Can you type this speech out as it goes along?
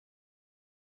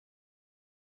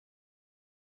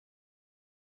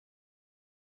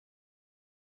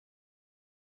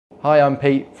Hi, I'm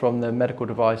Pete from the Medical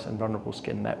Device and Vulnerable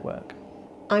Skin Network.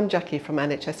 I'm Jacqui from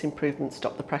NHS Improvement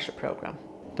Stop the Pressure programme.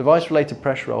 Device-related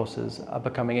pressure ulcers are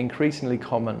becoming increasingly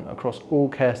common across all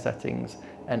care settings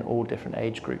and all different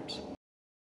age groups.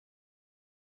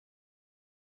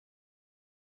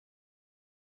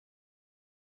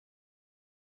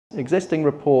 Existing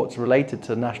reports related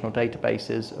to national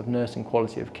databases of nursing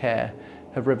quality of care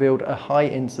have revealed a high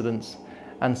incidence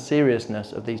and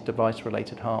seriousness of these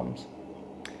device-related harms.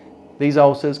 These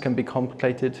ulcers can be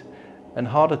complicated and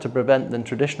harder to prevent than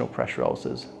traditional pressure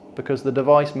ulcers because the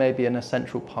device may be an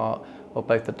essential part of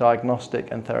both the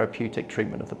diagnostic and therapeutic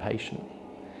treatment of the patient.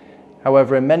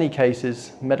 However, in many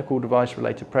cases, medical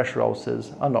device-related pressure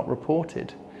ulcers are not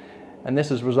reported, and this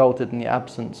has resulted in the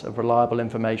absence of reliable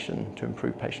information to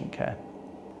improve patient care.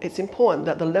 It's important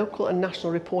that the local and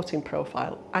national reporting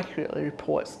profile accurately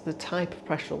reports the type of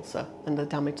pressure ulcer and the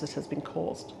damage that has been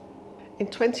caused. In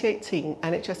 2018,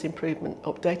 NHS Improvement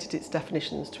updated its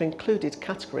definitions to include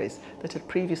categories that had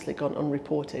previously gone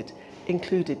unreported,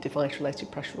 included device-related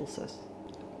pressure ulcers.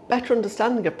 Better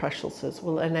understanding of pressure ulcers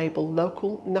will enable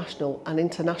local, national and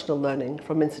international learning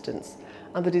from incidents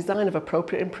and the design of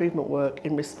appropriate improvement work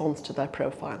in response to their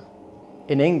profile.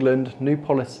 In England, new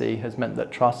policy has meant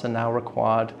that trusts are now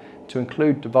required to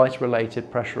include device-related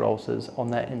pressure ulcers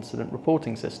on their incident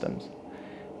reporting systems.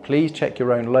 Please check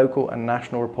your own local and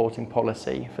national reporting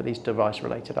policy for these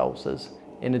device-related ulcers.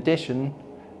 In addition,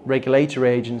 regulatory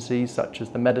agencies such as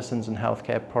the Medicines and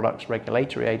Healthcare Products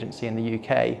Regulatory Agency in the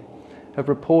UK have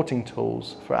reporting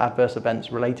tools for adverse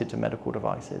events related to medical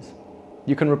devices.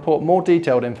 You can report more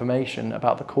detailed information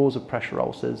about the cause of pressure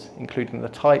ulcers, including the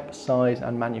type, size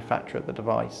and manufacture of the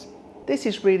device. This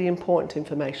is really important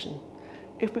information.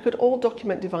 If we could all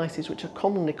document devices which are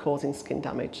commonly causing skin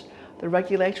damage, the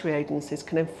regulatory agencies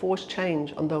can enforce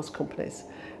change on those companies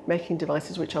making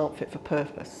devices which aren't fit for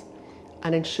purpose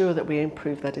and ensure that we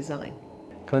improve their design.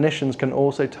 Clinicians can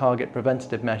also target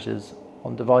preventative measures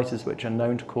on devices which are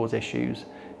known to cause issues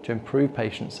to improve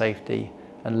patient safety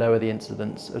and lower the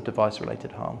incidence of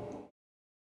device-related harm.